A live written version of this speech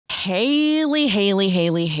Haley.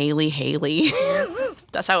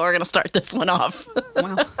 That's how we're going to start this one off.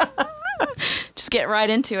 Wow. Just get right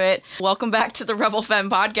into it. Welcome back to the Rebel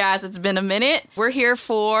Femme podcast. It's been a minute. We're here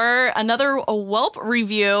for another Yelp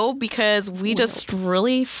review because we just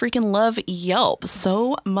really freaking love Yelp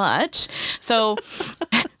so much. So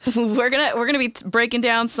we're gonna be breaking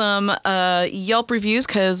down some Yelp reviews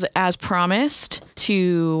because, as promised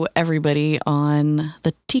to everybody on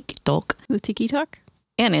the TikTok,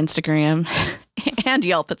 and Instagram and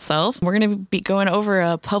Yelp itself, we're gonna be going over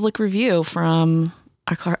a public review from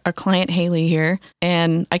our client Haley here,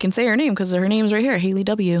 and I can say her name because her name's right here, Haley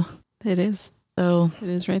W. It is. So it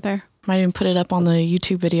is right there. Might even put it up on the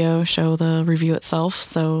YouTube video, show the review itself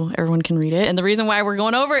so everyone can read it. And the reason why we're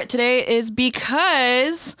going over it today is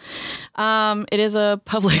because it is a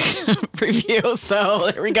public review.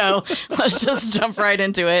 So there we go. Let's just jump right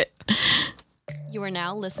into it. You are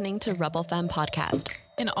now listening to Rebel Femme podcast.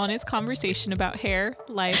 An honest conversation about hair,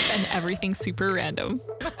 life, and everything super random.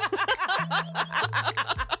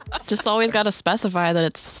 Just always got to specify that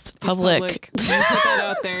it's public. You put that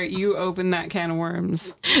out there, you open that can of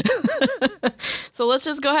worms. So let's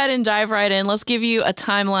just go ahead and dive right in. Let's give you a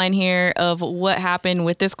timeline here of what happened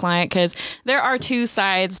with this client, because there are two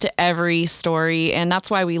sides to every story, and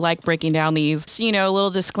that's why we like breaking down these. You know, a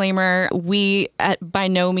little disclaimer, we by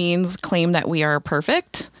no means claim that we are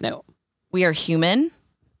perfect. No. We are human.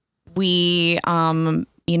 We,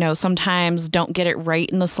 sometimes don't get it right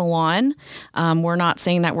in the salon. We're not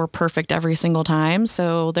saying that we're perfect every single time.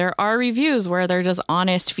 So there are reviews where they're just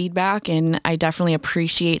honest feedback, and I definitely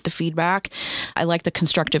appreciate the feedback. I like the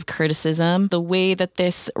constructive criticism. The way that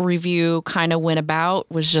this review kind of went about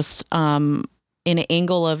was just in an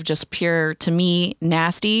angle of just pure, to me,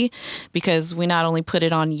 nasty, because we not only put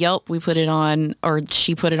it on Yelp, she put it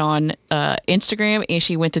on Instagram, and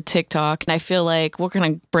she went to TikTok. And I feel like we're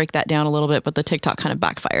going to break that down a little bit, but the TikTok kind of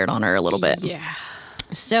backfired on her a little bit. Yeah.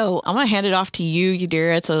 So I'm going to hand it off to you,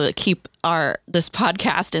 Yadira, to keep this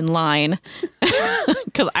podcast in line,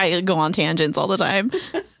 because I go on tangents all the time.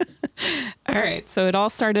 All right. So it all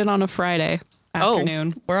started on a Friday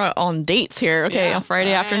afternoon. Oh, we're on dates here. Okay, Yeah, on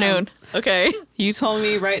Friday afternoon. Okay. You told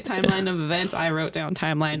me write timeline of events. I wrote down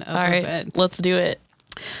timeline of events. Let's do it.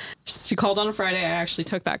 She called on a Friday. I actually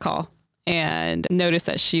took that call and noticed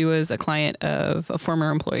that she was a client of a former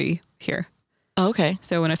employee here. Oh, okay.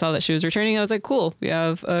 So when I saw that she was returning, I was like, cool, we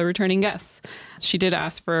have a returning guest. She did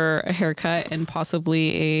ask for a haircut and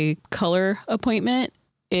possibly a color appointment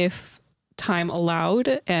if time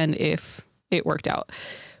allowed and if it worked out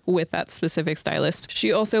with that specific stylist.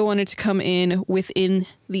 She also wanted to come in within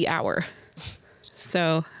the hour.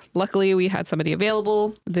 So luckily we had somebody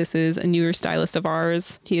available. This is a newer stylist of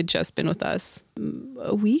ours. He had just been with us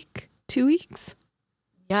a week, 2 weeks.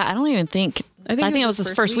 Yeah, I don't even think. I think it was his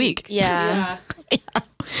first week. Yeah.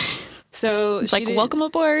 So it's like, welcome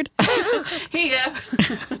aboard. Here you go.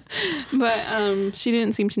 But she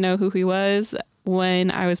didn't seem to know who he was when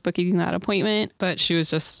I was booking that appointment, but she was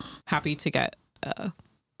just happy to get a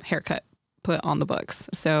haircut put on the books.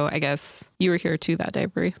 So I guess you were here too that day,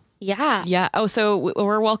 Bree. Yeah. Yeah. Oh, so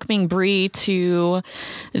we're welcoming Bree to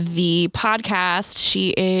the podcast.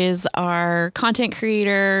 She is our content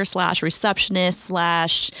creator / receptionist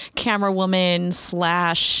 / camera woman /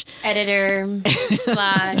 editor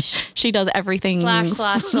 / she does everything /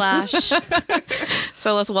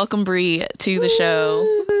 So let's welcome Bree to the show.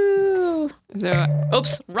 So,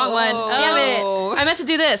 oops, wrong one. Damn it. I meant to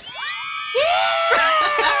do this.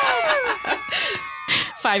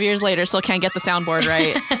 5 years later, still can't get the soundboard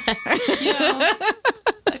right.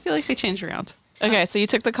 I feel like they changed around. Okay, so you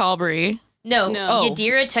took the call, Bree. No,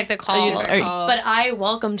 Yadira took the call, but I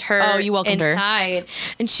welcomed her. Oh, you welcomed inside.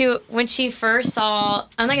 And when she first saw,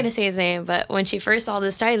 I'm not gonna say his name, but when she first saw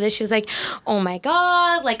the stylist, she was like, "Oh my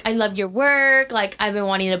god, like I love your work. Like I've been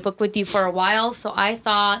wanting to book with you for a while." So I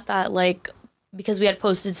thought that because we had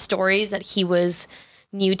posted stories that he was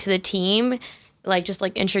new to the team, just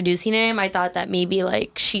introducing him, I thought that maybe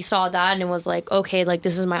she saw that and was like, okay,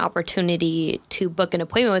 this is my opportunity to book an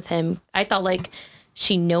appointment with him. I thought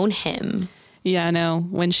she known him. Yeah, no.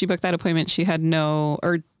 When she booked that appointment, she had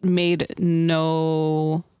made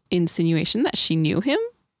no insinuation that she knew him.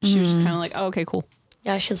 She was just kind of like, oh, okay, cool.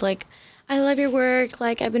 Yeah, she was like, I love your work.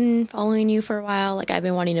 I've been following you for a while. I've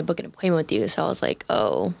been wanting to book an appointment with you. So I was like,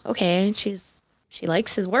 oh, okay. She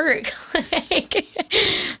likes his work.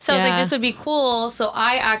 So I was like, this would be cool. So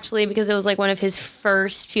I actually, because it was one of his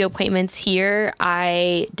first few appointments here,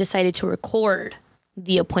 I decided to record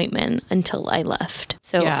the appointment until I left.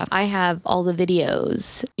 So Yeah. I have all the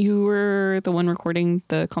videos. You were the one recording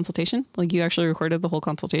the consultation? Like you actually recorded the whole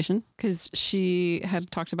consultation? Because she had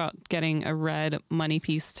talked about getting a red money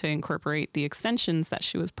piece to incorporate the extensions that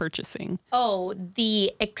she was purchasing. Oh,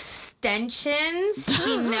 the extensions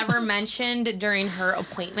she never mentioned during her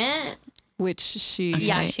appointment. Which she...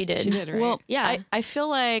 Yeah, she did. She did, right? Well, Yeah. I feel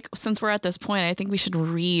like since we're at this point, I think we should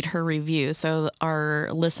read her review so our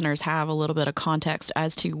listeners have a little bit of context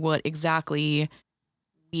as to what exactly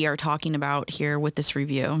we are talking about here with this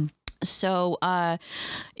review. So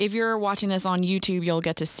if you're watching this on YouTube, you'll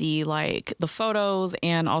get to see like the photos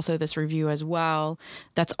and also this review as well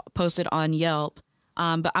that's posted on Yelp.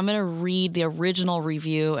 But I'm going to read the original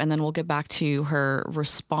review and then we'll get back to her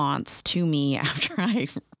response to me after I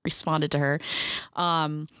responded to her.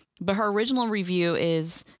 But her original review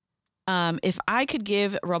is, if I could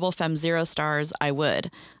give Rebel Femme 0 stars, I would.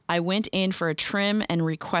 I went in for a trim and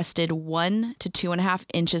requested 1 to 2.5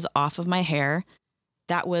 inches off of my hair.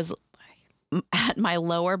 That was at my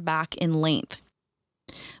lower back in length.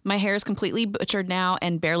 My hair is completely butchered now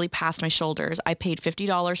and barely past my shoulders. I paid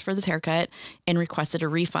 $50 for this haircut and requested a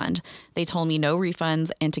refund. They told me no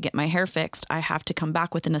refunds, and to get my hair fixed, I have to come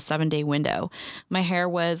back within a 7-day window. My hair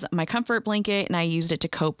was my comfort blanket, and I used it to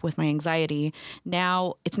cope with my anxiety.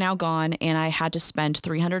 Now it's now gone, and I had to spend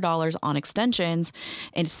 $300 on extensions,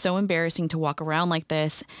 and it's so embarrassing to walk around like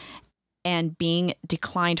this. And being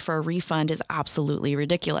declined for a refund is absolutely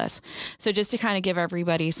ridiculous. So just to kind of give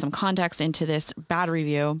everybody some context into this bad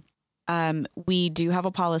review, we do have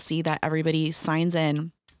a policy that everybody signs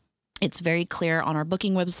in. It's very clear on our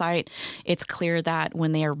booking website. It's clear that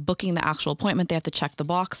when they are booking the actual appointment, they have to check the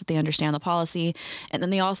box that they understand the policy. And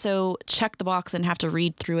then they also check the box and have to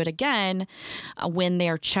read through it again when they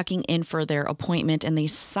are checking in for their appointment. And they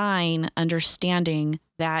sign understanding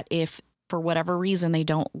that if for whatever reason they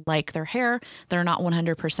don't like their hair, they're not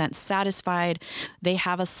 100% satisfied, they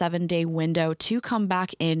have a 7-day window to come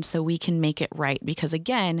back in so we can make it right. Because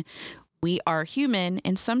again, we are human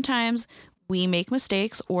and sometimes we make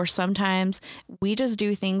mistakes, or sometimes we just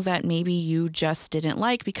do things that maybe you just didn't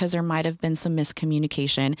like because there might have been some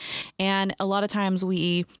miscommunication. And a lot of times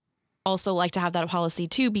we also like to have that policy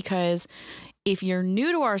too, because if you're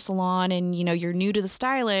new to our salon and, you know, you're new to the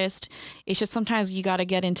stylist, it's just sometimes you got to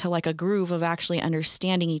get into like a groove of actually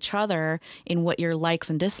understanding each other in what your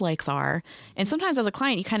likes and dislikes are. And sometimes as a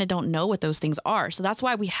client, you kind of don't know what those things are. So that's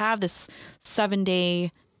why we have this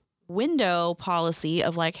 7-day window policy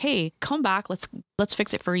of like, hey, come back. Let's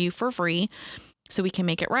fix it for you for free so we can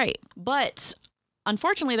make it right. But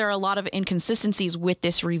unfortunately, there are a lot of inconsistencies with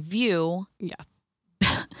this review. Yeah.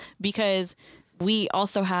 Because we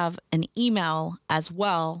also have an email as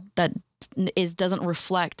well that doesn't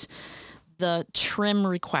reflect the trim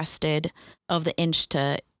requested of the 1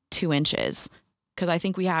 to 2 inches. Because I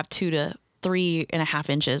think we have 2 to 3.5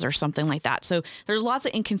 inches or something like that. So there's lots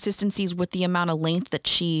of inconsistencies with the amount of length that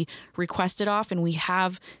she requested off. And we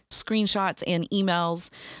have screenshots and emails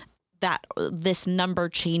that this number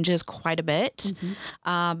changes quite a bit.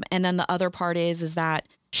 Mm-hmm. And then the other part is that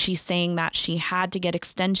she's saying that she had to get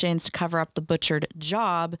extensions to cover up the butchered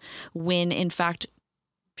job when in fact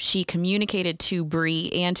she communicated to Bree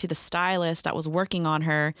and to the stylist that was working on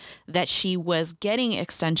her that she was getting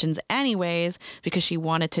extensions anyways because she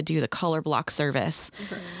wanted to do the color block service.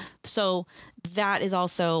 Right. So that is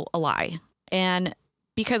also a lie. And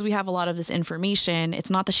because we have a lot of this information, it's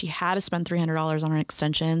not that she had to spend $300 on her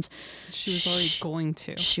extensions. She was already going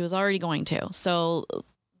to. She was already going to. So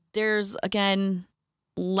there's, again,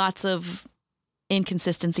 lots of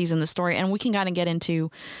inconsistencies in the story, and we can kind of get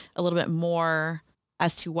into a little bit more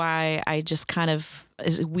as to why I just kind of,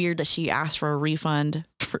 is weird that she asked for a refund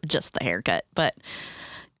for just the haircut. But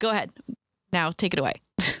go ahead. Now take it away.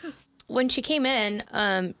 When she came in,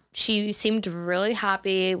 she seemed really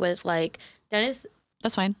happy with like Dennis.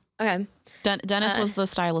 That's fine. Okay. Dennis was the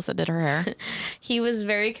stylist that did her hair. He was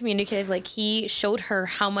very communicative. Like he showed her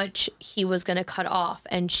how much he was going to cut off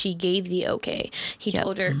and she gave the okay. He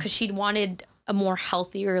told her because she wanted a more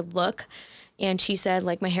healthier look. And she said,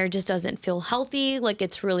 like, my hair just doesn't feel healthy. Like,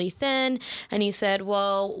 it's really thin. And he said,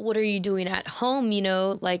 well, what are you doing at home? You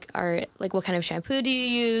know, like, what kind of shampoo do you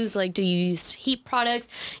use? Like, do you use heat products?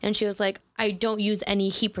 And she was like, I don't use any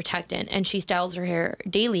heat protectant. And she styles her hair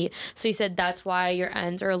daily. So he said, that's why your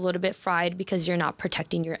ends are a little bit fried because you're not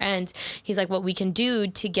protecting your ends. He's like, what we can do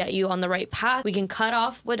to get you on the right path, we can cut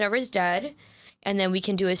off whatever's dead. And then we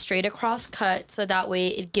can do a straight across cut so that way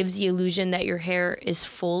it gives the illusion that your hair is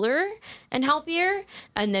fuller and healthier.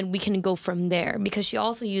 And then we can go from there because she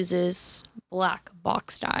also uses black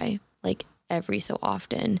box dye, like every so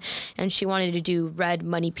often. And she wanted to do red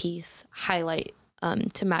money piece highlight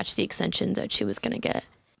to match the extensions that she was going to get.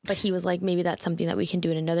 But he was like, maybe that's something that we can do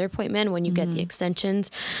in another appointment when you get the extensions.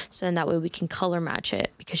 So then that way we can color match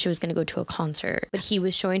it, because she was going to go to a concert. But he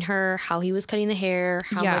was showing her how he was cutting the hair,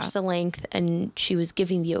 how much the length, and she was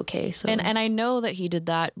giving the okay. So and I know that he did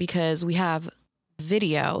that because we have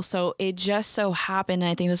video. So it just so happened,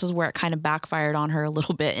 and I think this is where it kind of backfired on her a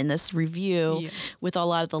little bit in this review with a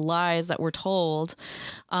lot of the lies that were told.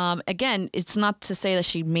 Again, it's not to say that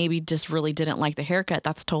she maybe just really didn't like the haircut.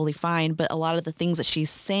 That's totally fine. But a lot of the things that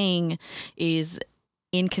she's saying is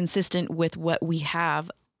inconsistent with what we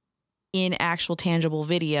have in actual tangible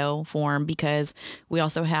video form, because we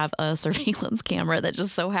also have a surveillance camera that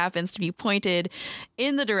just so happens to be pointed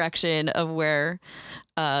in the direction of where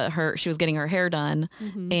she was getting her hair done.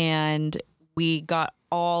 And we got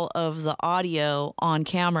all of the audio on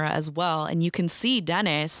camera as well. And you can see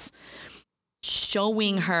Dennis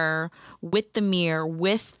showing her with the mirror,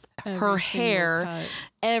 with her hair,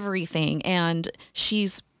 everything. And she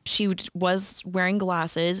was wearing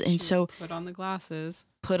glasses. And so put on the glasses.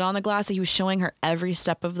 He was showing her every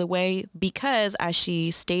step of the way, because as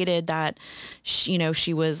she stated that,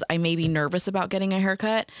 she was, I may be nervous about getting a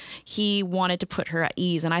haircut. He wanted to put her at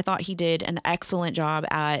ease. And I thought he did an excellent job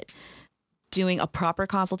at doing a proper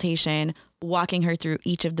consultation, walking her through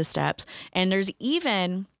each of the steps. And there's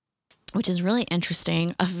even, which is really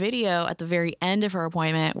interesting, a video at the very end of her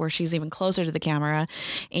appointment where she's even closer to the camera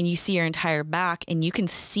and you see her entire back and you can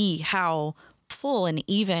see how full and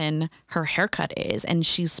even her haircut is. And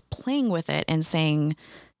she's playing with it and saying,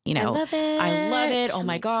 I love it. Oh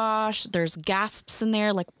my gosh. There's gasps in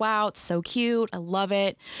there. Like, wow, it's so cute. I love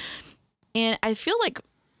it. And I feel like,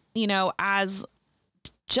 as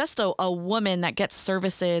just a woman that gets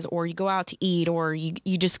services, or you go out to eat, or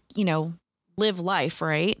you just, live life,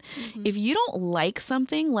 right? If you don't like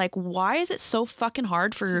something, like, why is it so fucking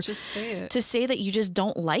hard for just say it, to say that you just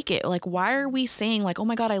don't like it? Like, why are we saying like, oh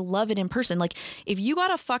my God, I love it in person? Like, if you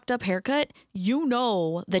got a fucked up haircut,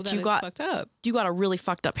 that you got fucked up. You got a really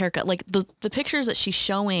fucked up haircut. Like the pictures that she's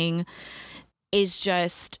showing is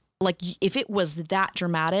just like, if it was that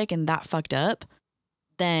dramatic and that fucked up,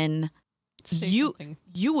 then you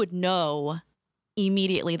would know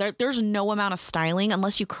immediately. There's no amount of styling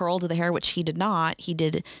unless you curled the hair, which he did not. He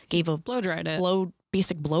gave a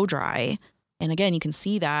basic blow dry. And again, you can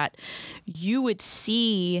see that. You would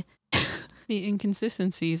see the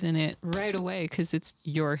inconsistencies in it right away, because it's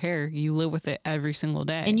your hair. You live with it every single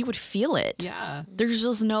day. And you would feel it. Yeah. There's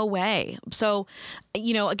just no way. So,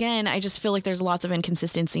 again, I just feel like there's lots of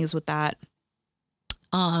inconsistencies with that.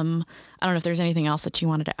 I don't know if there's anything else that you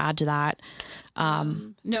wanted to add to that.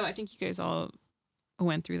 No, I think you guys all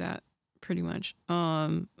went through that pretty much.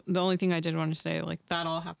 The only thing I did want to say, like, that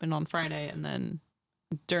all happened on Friday, and then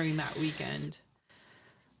during that weekend,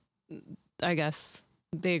 I guess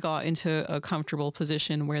they got into a comfortable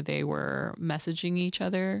position where they were messaging each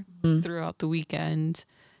other throughout the weekend,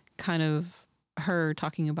 kind of her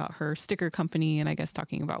talking about her sticker company, and I guess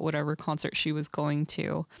talking about whatever concert she was going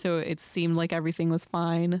to. So it seemed like everything was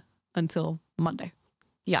fine until Monday.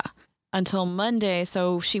 Yeah. Until Monday.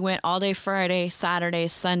 So she went all day Friday, Saturday,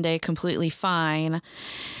 Sunday, completely fine.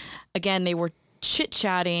 Again, they were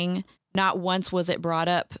chit-chatting. Not once was it brought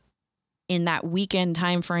up in that weekend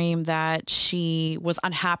time frame that she was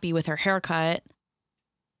unhappy with her haircut.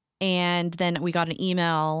 And then we got an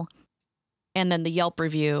email, and then the Yelp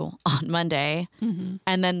review on Monday. And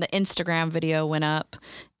then the Instagram video went up,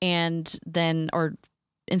 and then, or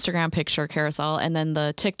Instagram picture carousel, and then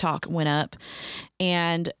the TikTok went up,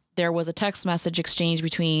 and there was a text message exchange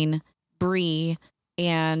between Bree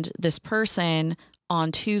and this person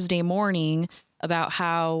on Tuesday morning about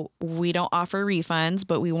how we don't offer refunds,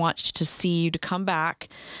 but we want to see you to come back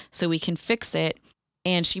so we can fix it.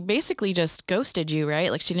 And she basically just ghosted you,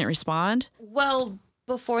 right? Like, she didn't respond. Well,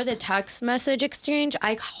 before the text message exchange,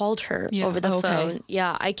 I called her over the phone.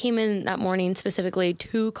 Yeah, I came in that morning specifically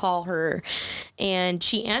to call her, and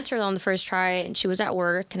she answered on the first try, and she was at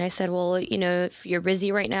work. And I said, well, if you're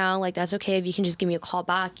busy right now, like, that's okay. If you can just give me a call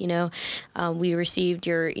back, we received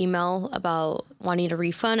your email about wanting a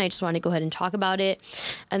refund. I just want to go ahead and talk about it.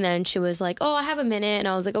 And then she was like, oh, I have a minute. And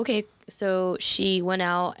I was like, okay. So she went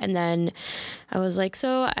out, and then I was like,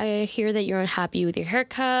 so I hear that you're unhappy with your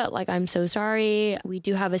haircut. Like, I'm so sorry. We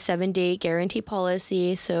do have a 7-day guarantee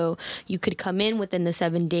policy. So you could come in within the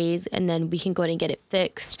 7 days, and then we can go ahead and get it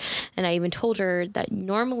fixed. And I even told her that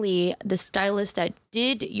normally the stylist that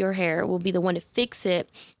did your hair will be the one to fix it.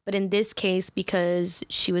 But in this case, because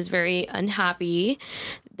she was very unhappy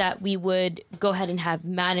that we would go ahead and have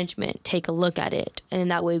management take a look at it. And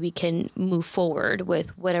that way we can move forward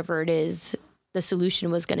with whatever it is the solution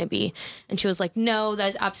was going to be. And she was like, no,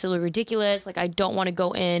 that's absolutely ridiculous. Like, I don't want to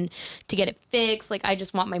go in to get it fixed. Like, I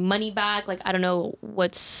just want my money back. Like, I don't know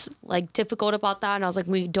what's like difficult about that. And I was like,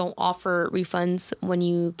 we don't offer refunds. When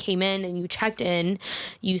you came in and you checked in,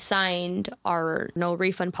 you signed our no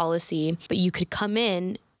refund policy, but you could come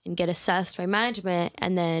in and get assessed by management,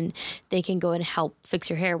 and then they can go and help fix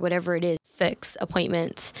your hair, whatever it is, fix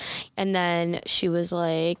appointments. And then she was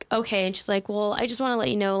like, okay. And she's like, well, I just want to let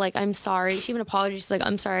you know, like, I'm sorry. She even apologized. She's like,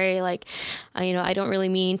 I'm sorry. Like, I don't really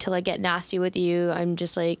mean to like get nasty with you. I'm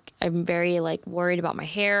just like, I'm very like worried about my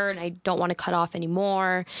hair and I don't want to cut off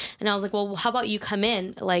anymore. And I was like, well, how about you come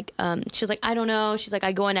in? Like, she's like, I don't know. She's like,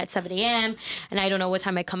 I go in at 7 a.m. and I don't know what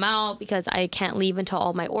time I come out because I can't leave until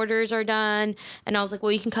all my orders are done. And I was like,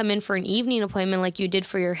 well, you can come in for an evening appointment like you did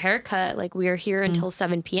for your haircut. Like, we are here until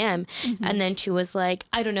 7 p.m. And then she was like,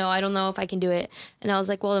 I don't know if I can do it. And I was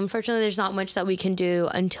like, well, unfortunately, there's not much that we can do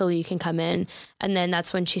until you can come in. And then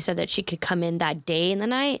that's when she said that she could come in that day in the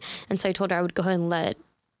night. And so I told her I would go ahead and let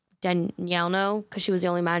Danielle know, because she was the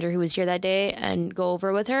only manager who was here that day, and go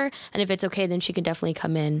over with her. And if it's okay, then she could definitely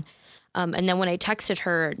come in. And then when I texted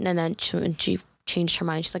her, and then when she changed her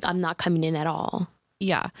mind, she's like, I'm not coming in at all.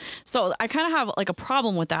 Yeah. So I kind of have like a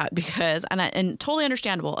problem with that because, and totally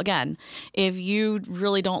understandable. Again, if you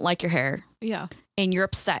really don't like your hair, Yeah. and you're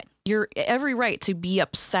upset, you're every right to be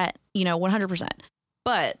upset, 100%.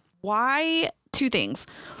 But why? Two things.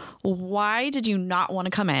 Why did you not want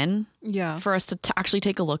to come in? Yeah. For us to actually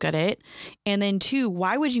take a look at it? And then two,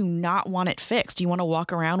 why would you not want it fixed? Do you want to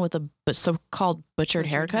walk around with a so-called butchered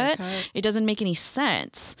haircut? It doesn't make any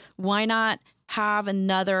sense. Why not have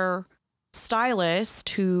another stylist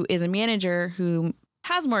who is a manager who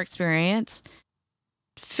has more experience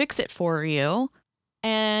fix it for you?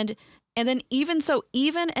 And then even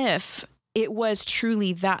if it was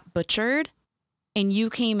truly that butchered and you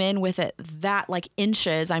came in with it that like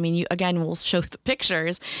inches, I mean, we'll show the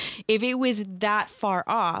pictures. If it was that far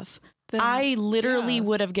off, then I literally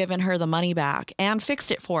would have given her the money back and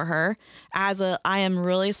fixed it for her I am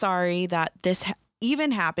really sorry that this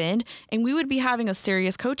even happened, and we would be having a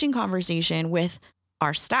serious coaching conversation with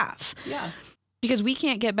our staff. Yeah. Because we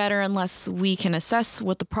can't get better unless we can assess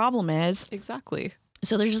what the problem is. Exactly.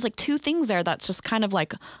 So there's just like two things there that's just kind of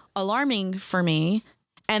like alarming for me.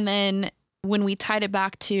 And then when we tied it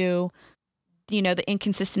back to, the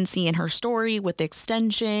inconsistency in her story with the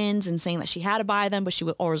extensions and saying that she had to buy them, but she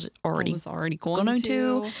was already going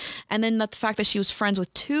to. And then the fact that she was friends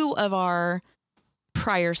with two of our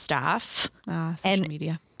prior staff social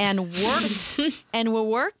media and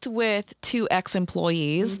worked with two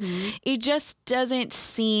ex-employees. It just doesn't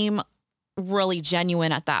seem really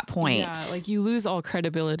genuine at that point. Yeah, like you lose all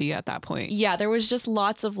credibility at that point. Yeah, there was just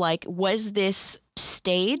lots of like, was this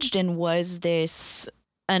staged and was this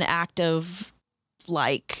an act of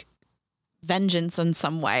like vengeance in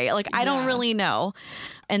some way? Like, I don't really know.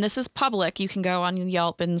 And this is public. You can go on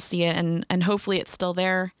Yelp and see it, and hopefully it's still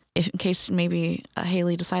there in case maybe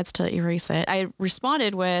Haley decides to erase it. I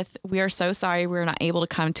responded with, we are so sorry we were not able to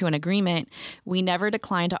come to an agreement. We never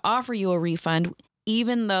declined to offer you a refund,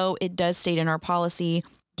 even though it does state in our policy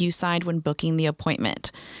you signed when booking the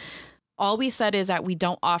appointment. All we said is that we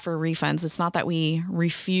don't offer refunds. It's not that we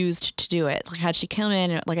refused to do it. Like, had she come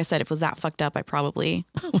in, like I said, if it was that fucked up, I probably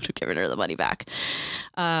would have given her the money back.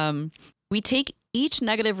 We take each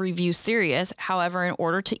negative review serious. However, in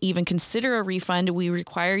order to even consider a refund, we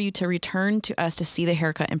require you to return to us to see the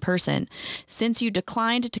haircut in person. Since you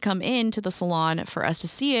declined to come into the salon for us to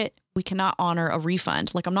see it, we cannot honor a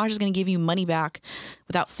refund. Like, I'm not just going to give you money back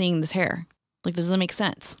without seeing this hair. Like, this doesn't make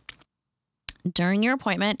sense. During your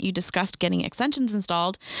appointment, you discussed getting extensions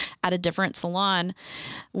installed at a different salon,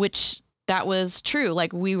 which that was true.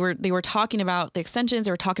 Like, they were talking about the extensions.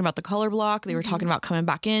 They were talking about the color block. They were talking about coming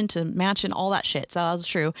back in to match and all that shit. So that was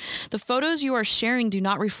true. The photos you are sharing do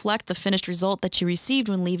not reflect the finished result that you received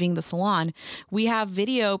when leaving the salon. We have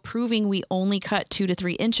video proving we only cut 2 to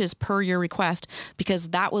 3 inches per your request, because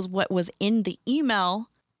that was what was in the email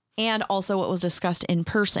and also what was discussed in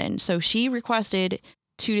person. So she requested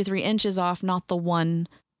 2 to 3 inches off, not the 1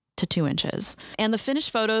 to 2 inches. And the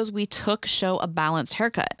finished photos we took show a balanced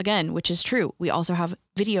haircut, again, which is true. We also have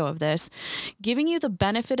video of this, giving you the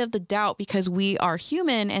benefit of the doubt because we are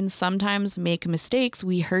human and sometimes make mistakes.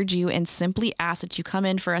 We heard you and simply asked that you come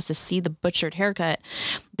in for us to see the butchered haircut.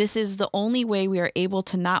 This is the only way we are able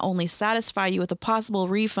to not only satisfy you with a possible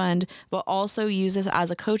refund, but also use this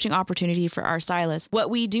as a coaching opportunity for our stylist. What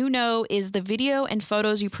we do know is the video and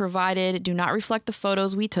photos you provided do not reflect the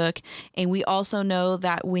photos we took. And we also know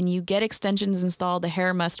that when you get extensions installed, the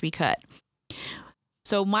hair must be cut.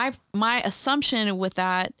 So my assumption with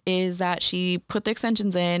that is that she put the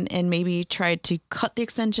extensions in and maybe tried to cut the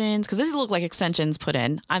extensions, because this look like extensions put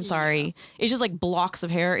in. I'm sorry. Yeah. It's just like blocks of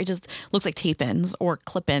hair. It just looks like tape-ins or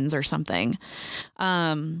clip-ins or something.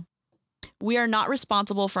 We are not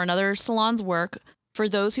responsible for another salon's work. For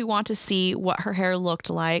those who want to see what her hair looked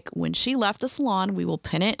like when she left the salon, we will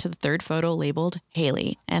pin it to the third photo labeled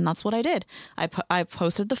Haley. And that's what I did. I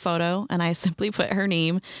posted the photo and I simply put her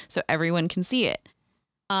name so everyone can see it.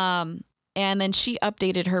 And then she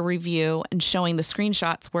updated her review and showing the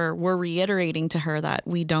screenshots where we're reiterating to her that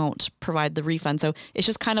we don't provide the refund. So it's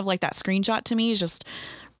just kind of like that screenshot to me is just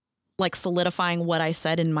like solidifying what I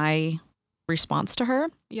said in my response to her.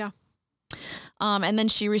 Yeah. And then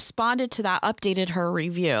she responded to that, updated her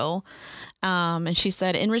review. And she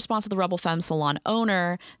said, in response to the Rebel Femme salon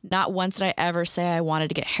owner, not once did I ever say I wanted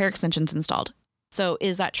to get hair extensions installed. So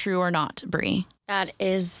is that true or not, Bree? That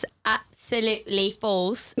is absolutely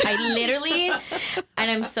false. I literally,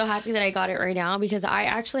 and I'm so happy that I got it right now because I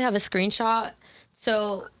actually have a screenshot.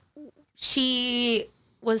 So she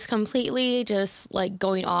was completely just like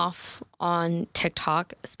going off on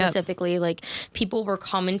TikTok specifically. Yep. Like people were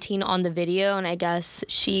commenting on the video and I guess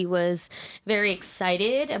she was very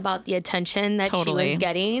excited about the attention that she was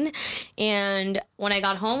getting. And when I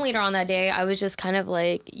got home later on that day, I was just kind of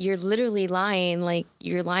like, you're literally lying. Like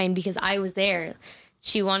you're lying because I was there.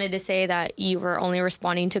 She wanted to say that you were only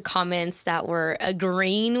responding to comments that were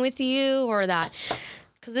agreeing with you or that...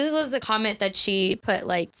 Because this was the comment that she put,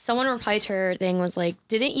 like, someone replied to her thing was like,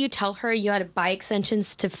 didn't you tell her you had to buy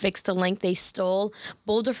extensions to fix the length they stole?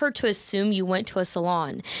 Bold of her to assume you went to a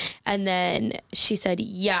salon. And then she said,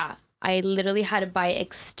 yeah, I literally had to buy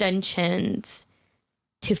extensions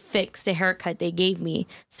to fix the haircut they gave me.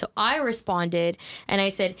 So I responded and I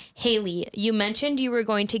said, Haley, you mentioned you were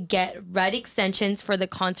going to get red extensions for the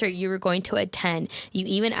concert you were going to attend. You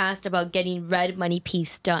even asked about getting red money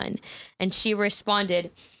piece done. And she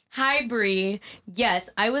responded, hi, Bree. Yes,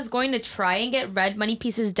 I was going to try and get red money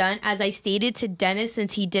pieces done. As I stated to Dennis,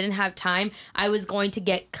 since he didn't have time, I was going to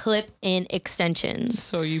get clip-in extensions.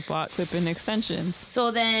 So you bought clip-in extensions.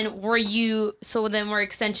 So then were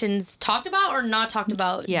extensions talked about or not talked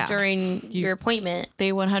about during your appointment?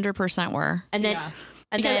 They 100% were. And then... Yeah.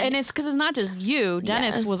 And it's because it's not just you.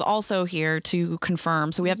 Dennis was also here to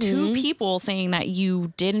confirm. So we have two people saying that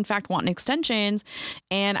you did, in fact, want extensions.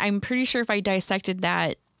 And I'm pretty sure if I dissected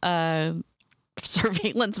that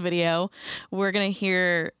surveillance video, we're going to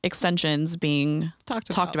hear extensions being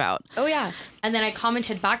talked about. Oh, yeah. And then I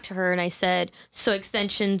commented back to her and I said, so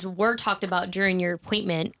extensions were talked about during your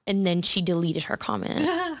appointment. And then she deleted her comment.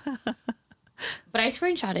 But I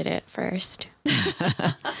screenshotted it first.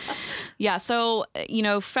 Yeah. So,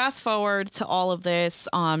 fast forward to all of this.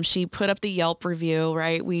 She put up the Yelp review,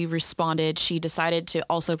 right? We responded. She decided to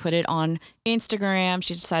also put it on Instagram.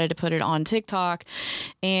 She decided to put it on TikTok.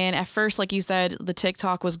 And at first, like you said, the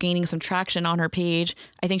TikTok was gaining some traction on her page.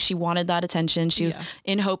 I think she wanted that attention. She was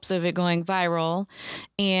in hopes of it going viral.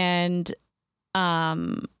 And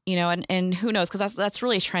and who knows, because that's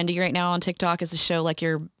really trendy right now on TikTok, is to show like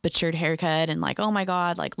your butchered haircut and like, oh my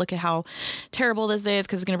God, like look at how terrible this is,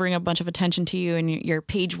 because it's going to bring a bunch of attention to you and your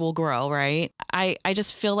page will grow, right? I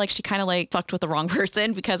just feel like she kind of like fucked with the wrong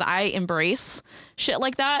person, because I embrace shit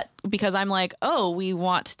like that, because I'm like, oh, we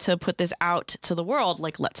want to put this out to the world,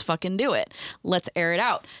 like let's fucking do it, let's air it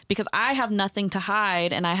out, because I have nothing to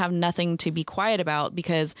hide and I have nothing to be quiet about,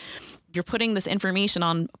 because you're putting this information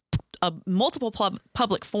on multiple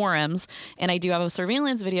public forums. And I do have a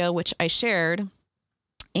surveillance video, which I shared.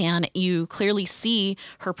 And you clearly see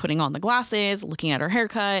her putting on the glasses, looking at her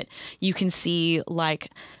haircut. You can see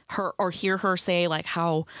like her or hear her say like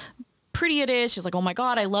how pretty it is. She's like, oh my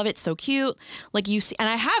God, I love it. So cute. Like you see, and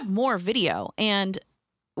I have more video. And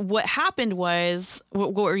what happened was,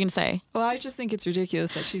 what were you going to say? Well, I just think it's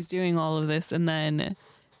ridiculous that she's doing all of this, and then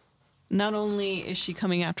not only is she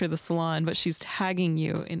coming after the salon, but she's tagging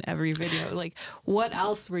you in every video. Like, what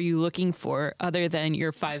else were you looking for other than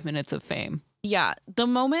your 5 minutes of fame? Yeah. The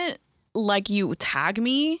moment like you tag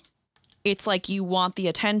me, it's like you want the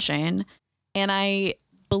attention. And I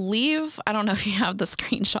believe, I don't know if you have the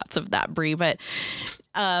screenshots of that, Brie, but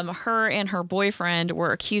her and her boyfriend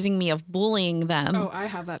were accusing me of bullying them. Oh, I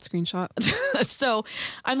have that screenshot. So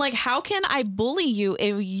I'm like, how can I bully you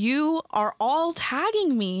if you are all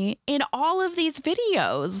tagging me in all of these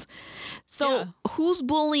videos? So who's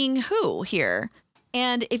bullying who here?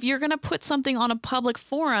 And if you're going to put something on a public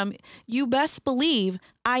forum, you best believe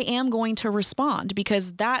I am going to respond,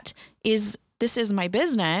 because this is my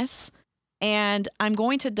business and I'm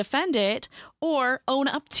going to defend it or own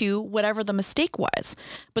up to whatever the mistake was.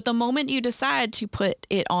 But the moment you decide to put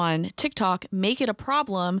it on TikTok, make it a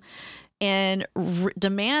problem and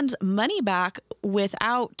demand money back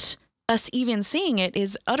without us even seeing it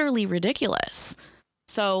is utterly ridiculous.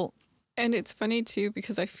 So, and it's funny too,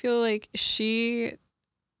 because I feel like she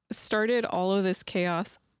started all of this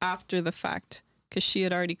chaos after the fact, because she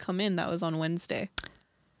had already come in. That was on Wednesday.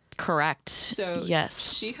 Correct. So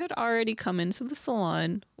yes, she had already come into the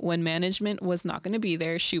salon when management was not going to be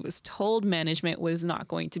there. She was told management was not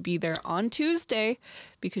going to be there on Tuesday,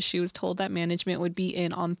 because she was told that management would be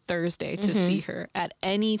in on Thursday to see her at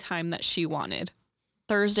any time that she wanted.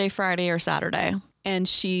 Thursday, Friday, or Saturday. And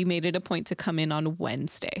she made it a point to come in on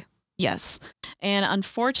Wednesday. Yes. And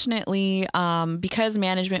unfortunately, because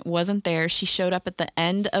management wasn't there, she showed up at the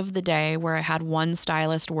end of the day where I had one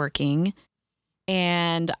stylist working.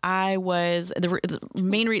 And I was the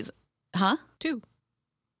main reason, Two.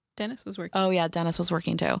 Dennis was working. Oh yeah, Dennis was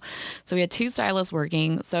working too. So we had two stylists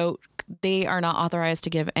working. So they are not authorized to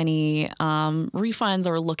give any refunds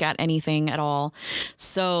or look at anything at all.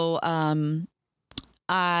 So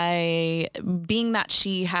being that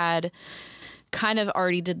she had kind of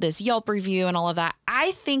already did this Yelp review and all of that,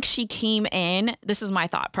 I think she came in, this is my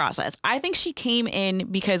thought process, I think she came in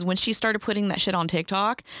because when she started putting that shit on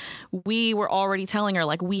TikTok, we were already telling her,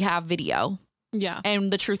 like, we have video. Yeah.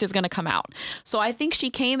 And the truth is going to come out. So I think she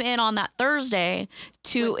came in on that Thursday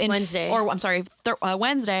to Wednesday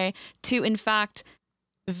to in fact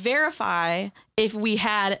verify if we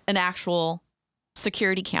had an actual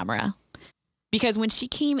security camera. Because when she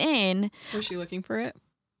came in, was she looking for it?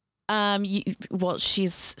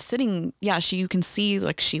 She's sitting. Yeah, you can see,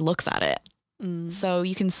 like, she looks at it. So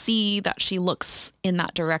you can see that she looks in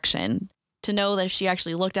that direction to know that she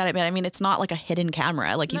actually looked at it. But I mean, it's not like a hidden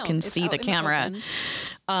camera. Like, you can see the camera.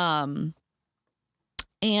 And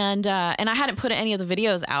I hadn't put any of the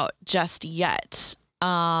videos out just yet.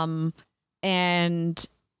 And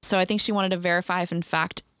so I think she wanted to verify if in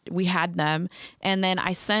fact we had them. And then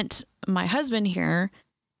I sent my husband here,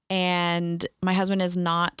 and my husband is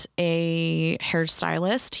not a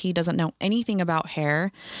hairstylist. He doesn't know anything about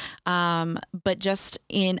hair. But just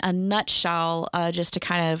in a nutshell, just to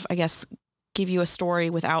kind of, I guess, give you a story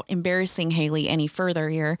without embarrassing Haley any further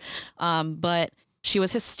here. But she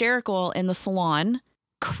was hysterical in the salon,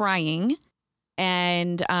 crying.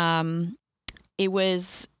 And it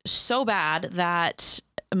was so bad that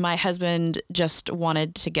my husband just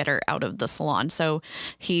wanted to get her out of the salon. So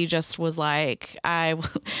he just was like,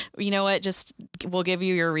 you know what, just, we'll give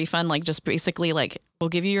you your refund. Like, just basically, like, we'll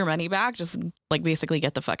give you your money back. Just, like, basically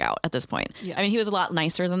get the fuck out at this point. Yeah. I mean, he was a lot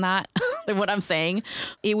nicer than that, than what I'm saying.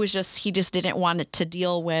 It was just, he just didn't want it to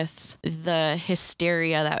deal with the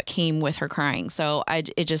hysteria that came with her crying. So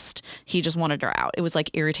he just wanted her out. It was, like,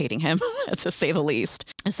 irritating him, to say the least.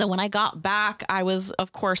 And so when I got back, I was,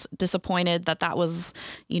 of course, disappointed that was,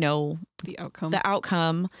 you know, the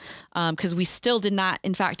outcome, because we still did not,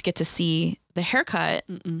 in fact, get to see the haircut.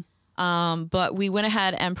 But we went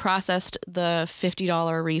ahead and processed the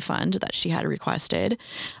 $50 refund that she had requested.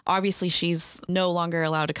 Obviously, she's no longer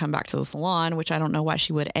allowed to come back to the salon, which I don't know why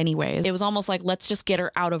she would anyways. It was almost like, let's just get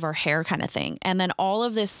her out of our hair kind of thing. And then all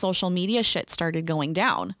of this social media shit started going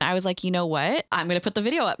down. I was like, you know what? I'm going to put the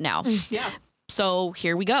video up now. Yeah. So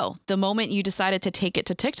here we go. The moment you decided to take it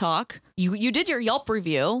to TikTok, you did your Yelp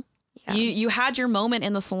review. Yeah. You had your moment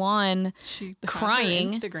in the salon,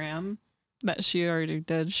 crying. Instagram that she already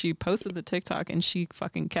did. She posted the TikTok and she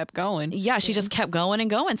fucking kept going. Yeah, she just kept going and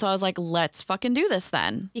going. So I was like, let's fucking do this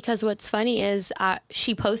then. Because what's funny is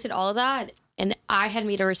she posted all of that, and I had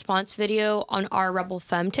made a response video on our Rebel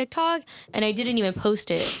Femme TikTok, and I didn't even post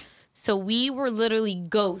it. So we were literally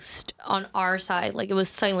ghost on our side. Like, it was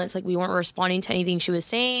silence. Like, we weren't responding to anything she was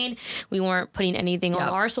saying. We weren't putting anything on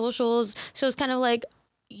our socials. So it's kind of like,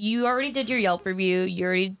 you already did your Yelp review. You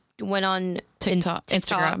already went on TikTok,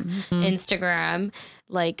 Instagram.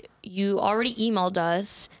 Like, you already emailed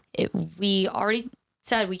us. We already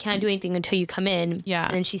said we can't do anything until you come in. Yeah.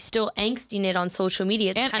 And she's still angsting it on social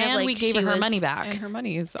media. It's kind of like we gave her money back. And her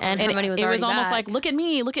money is it was almost like, look at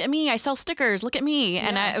me, I sell stickers, look at me. Yeah.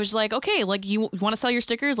 And I was like, okay, like, you want to sell your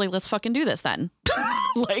stickers? Like, let's fucking do this then.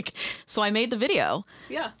 Like, so I made the video.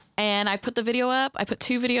 Yeah. And I put the video up. I put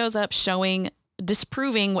 2 videos up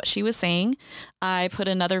disproving what she was saying. I put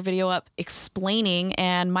another video up explaining,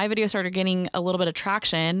 and my video started getting a little bit of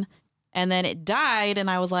traction, and then it died.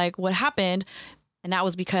 And I was like, what happened? And that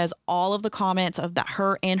was because all of the comments that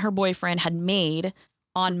her and her boyfriend had made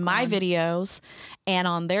on my videos and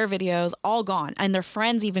on their videos, all gone. And their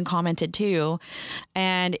friends even commented too.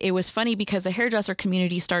 And it was funny because the hairdresser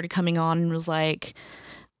community started coming on and was like,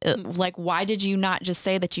 why did you not just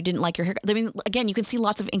say that you didn't like your hair? I mean, again, you can see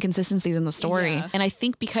lots of inconsistencies in the story. Yeah. And I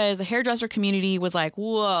think because the hairdresser community was like,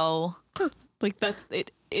 whoa. Like that's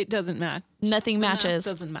it. It doesn't match. Nothing matches.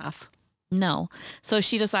 Doesn't math. No. So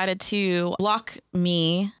she decided to block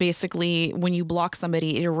me. Basically, when you block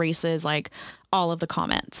somebody, it erases like all of the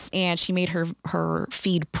comments, and she made her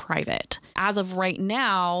feed private. As of right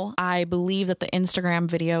now, I believe that the Instagram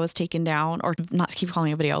video is taken down, or not keep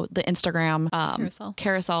calling it a video, the Instagram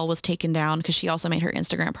carousel was taken down because she also made her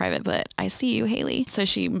Instagram private, but I see you, Haley. So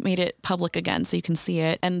she made it public again so you can see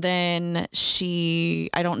it. And then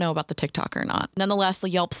I don't know about the TikTok or not. Nonetheless, the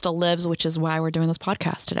Yelp still lives, which is why we're doing this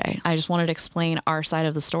podcast today. I just wanted to explain our side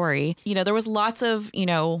of the story. There was lots of,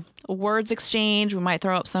 words exchange. We might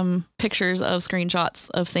throw up some pictures of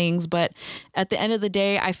screenshots of things, but at the end of the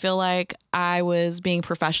day, I feel like I was being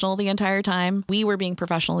professional the entire time. We were being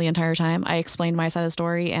professional the entire time. I explained my side of the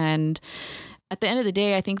story, and at the end of the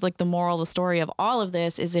day, I think like the moral of the story of all of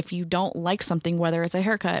this is if you don't like something, whether it's a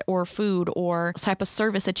haircut or food or type of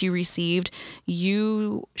service that you received,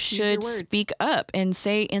 you should speak up and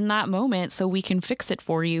say in that moment so we can fix it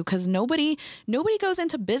for you. Because nobody goes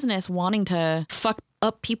into business wanting to fuck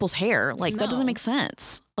up people's hair. Like, that doesn't make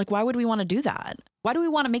sense. Like, why would we want to do that? Why do we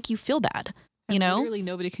want to make you feel bad? Literally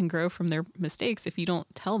nobody can grow from their mistakes if you don't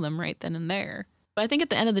tell them right then and there. But I think at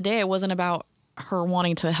the end of the day, it wasn't about her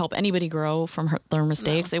wanting to help anybody grow from their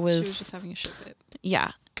mistakes. No, it was she was just having a shit fit.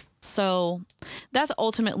 Yeah. So that's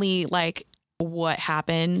ultimately like what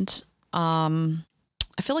happened.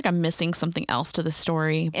 I feel like I'm missing something else to the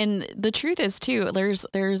story. And the truth is too, there's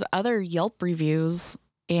other Yelp reviews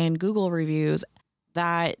and Google reviews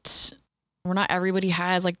that not everybody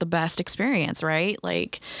has like the best experience, right?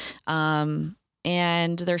 Like, and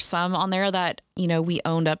there's some on there that, we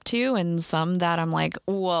owned up to, and some that I'm like,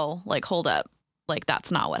 whoa, like, hold up. Like,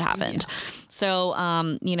 that's not what happened. Yeah. So,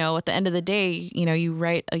 at the end of the day, you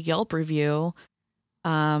write a Yelp review.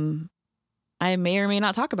 I may or may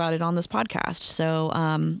not talk about it on this podcast.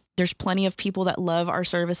 So, there's plenty of people that love our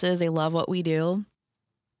services. They love what we do.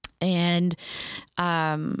 And,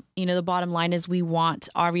 the bottom line is we want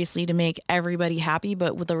obviously to make everybody happy,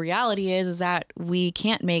 but what the reality is that we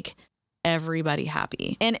can't make everybody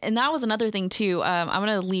happy. And that was another thing too. I'm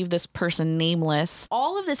going to leave this person nameless.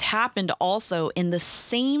 All of this happened also in the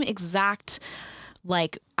same exact,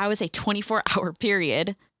 like, I would say 24-hour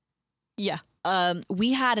period. Yeah.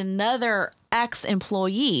 We had another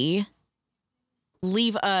ex-employee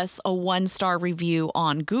leave us a 1-star review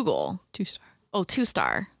on Google. 2-star. Oh,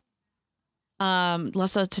 2-star.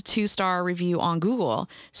 Left us a 2-star review on Google.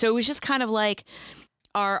 So it was just kind of like,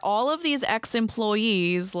 are all of these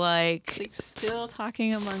ex-employees like still talking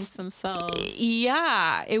amongst themselves?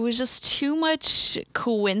 Yeah, it was just too much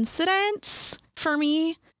coincidence for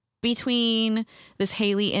me between this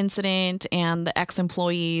Haley incident and the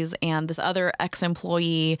ex-employees and this other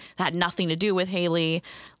ex-employee that had nothing to do with Haley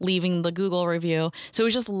leaving the Google review. So it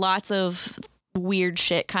was just lots of weird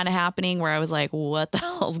shit kind of happening where I was like, what the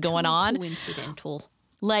hell's going on? Coincidental.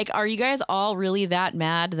 Like, are you guys all really that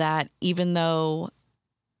mad that even though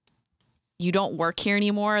you don't work here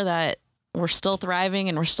anymore, that we're still thriving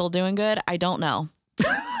and we're still doing good? I don't know.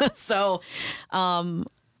 So,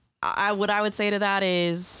 what I would say to that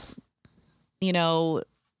is,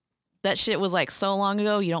 that shit was like so long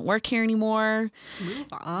ago. You don't work here anymore. Move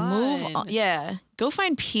on. Yeah. Go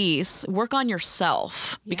find peace. Work on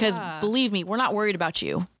yourself. Because believe me, we're not worried about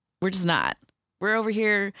you. We're just not. We're over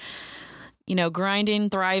here, grinding,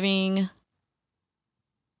 thriving,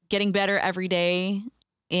 getting better every day.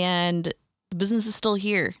 And the business is still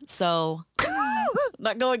here. So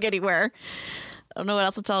not going anywhere. I don't know what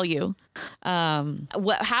else to tell you.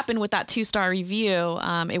 What happened with that 2-star review,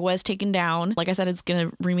 it was taken down. Like I said, this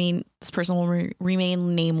person will remain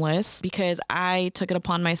nameless because I took it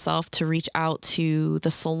upon myself to reach out to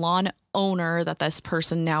the salon owner that this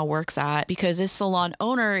person now works at, because this salon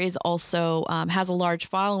owner is also has a large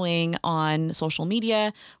following on social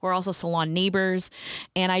media. We're also salon neighbors,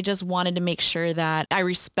 and I just wanted to make sure that I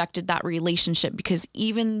respected that relationship, because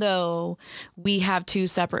even though we have 2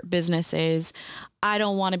 separate businesses, I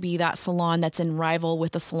don't want to be that salon that's in rival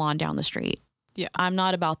with the salon down the street. Yeah. I'm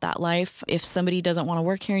not about that life. If somebody doesn't want to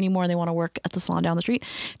work here anymore and they want to work at the salon down the street,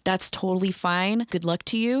 that's totally fine. Good luck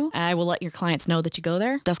to you. I will let your clients know that you go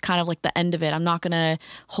there. That's kind of like the end of it. I'm not going to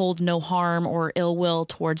hold no harm or ill will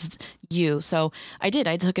towards you. So I did.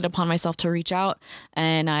 I took it upon myself to reach out,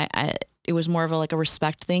 and it was more of a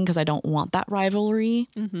respect thing because I don't want that rivalry.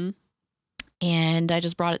 Mm-hmm. And I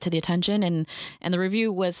just brought it to the attention, and the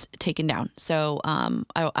review was taken down. So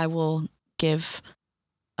I will give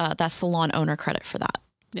that salon owner credit for that.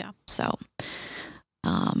 Yeah. So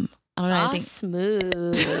I don't know. I think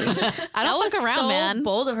Smooth. I don't fuck around, so man.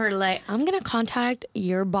 Bold of her. Like, I'm gonna contact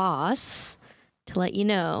your boss to let you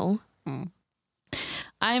know.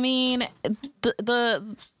 I mean,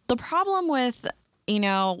 the problem with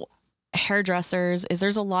hairdressers is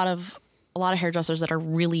there's a lot of hairdressers that are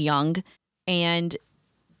really young and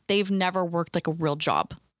they've never worked like a real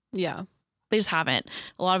job. Yeah. They just haven't.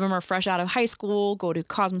 A lot of them are fresh out of high school, go to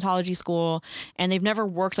cosmetology school, and they've never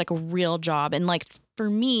worked like a real job. And like for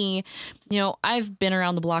me, I've been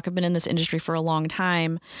around the block. I've been in this industry for a long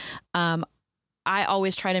time. I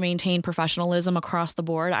always try to maintain professionalism across the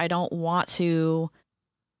board. I don't want to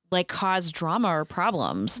cause drama or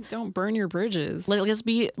problems. Don't burn your bridges. Let's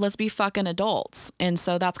be fucking adults. And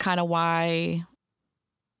so that's kind of why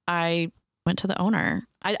I went to the owner.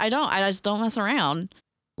 I just don't mess around.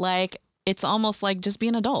 It's almost like just be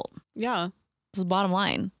an adult. Yeah. This is the bottom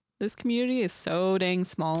line. This community is so dang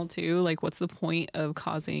small too. What's the point of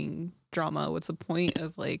causing drama? What's the point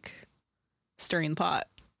of stirring the pot?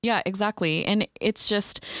 Yeah, exactly. And it's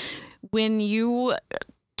just when you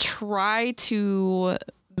try to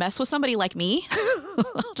mess with somebody like me,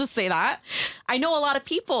 I'll just say that. I know a lot of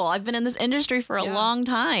people. I've been in this industry for a long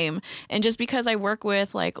time. And just because I work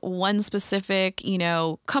with one specific,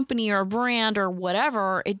 company or brand or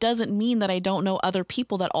whatever, it doesn't mean that I don't know other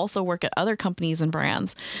people that also work at other companies and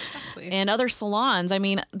brands. Exactly. And other salons. I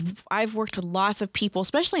mean, I've worked with lots of people,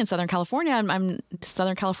 especially in Southern California. I'm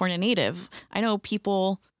Southern California native. I know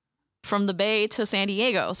people from the Bay to San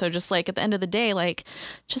Diego. So just at the end of the day,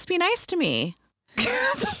 just be nice to me.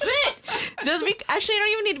 That's it. Actually, you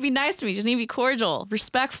don't even need to be nice to me. You just need to be cordial,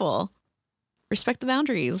 respectful. Respect the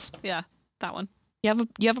boundaries. Yeah, that one. You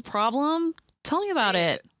have a problem? Tell me about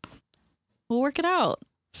it. We'll work it out.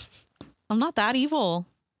 I'm not that evil.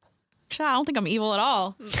 Actually, I don't think I'm evil at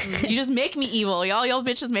all. You just make me evil. Y'all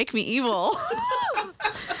bitches make me evil.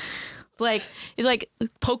 It's like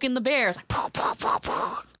poking the bear. It's like poof, poof, poof,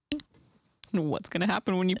 poof. What's going to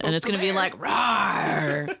happen when you poke and it's going to be like,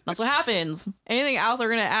 rawr. That's what happens. Anything else we're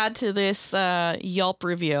going to add to this Yelp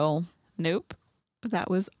review? Nope. That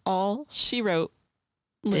was all she wrote.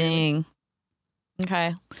 Dang.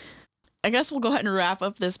 Okay. I guess we'll go ahead and wrap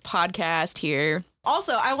up this podcast here.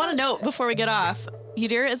 Also, I want to note before we get off,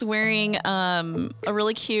 Yadira is wearing a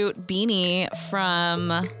really cute beanie from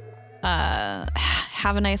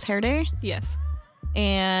Have a Nice Hair Day. Yes.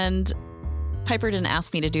 And Piper didn't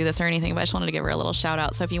ask me to do this or anything, but I just wanted to give her a little shout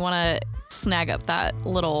out. So if you want to snag up that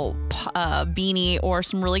little beanie or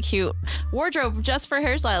some really cute wardrobe just for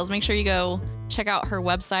hairstyles, make sure you go check out her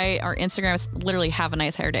website or Instagram. It's literally Have a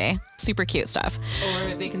Nice Hair Day. Super cute stuff.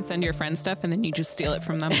 Or they can send your friends stuff and then you just steal it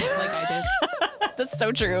from them like I did. That's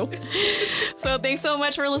so true. So thanks so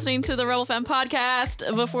much for listening to the Rebel Femme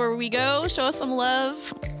podcast. Before we go, show us some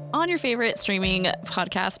love on your favorite streaming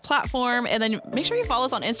podcast platform. And then make sure you follow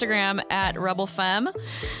us on Instagram at Rebel Femme.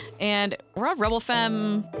 And we're at Rebel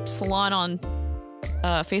Femme Salon on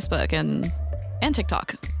Facebook and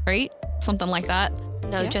TikTok, right? Something like that.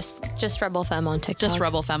 No, just Rebel Femme on TikTok. Just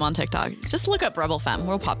Rebel Femme on TikTok. Just look up Rebel Femme.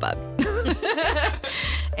 We'll pop up.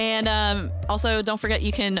 And also, don't forget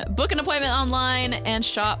you can book an appointment online and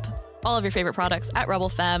shop all of your favorite products at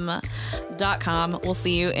rebelfemme.com. We'll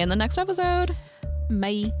see you in the next episode.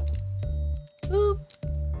 Bye. Boop.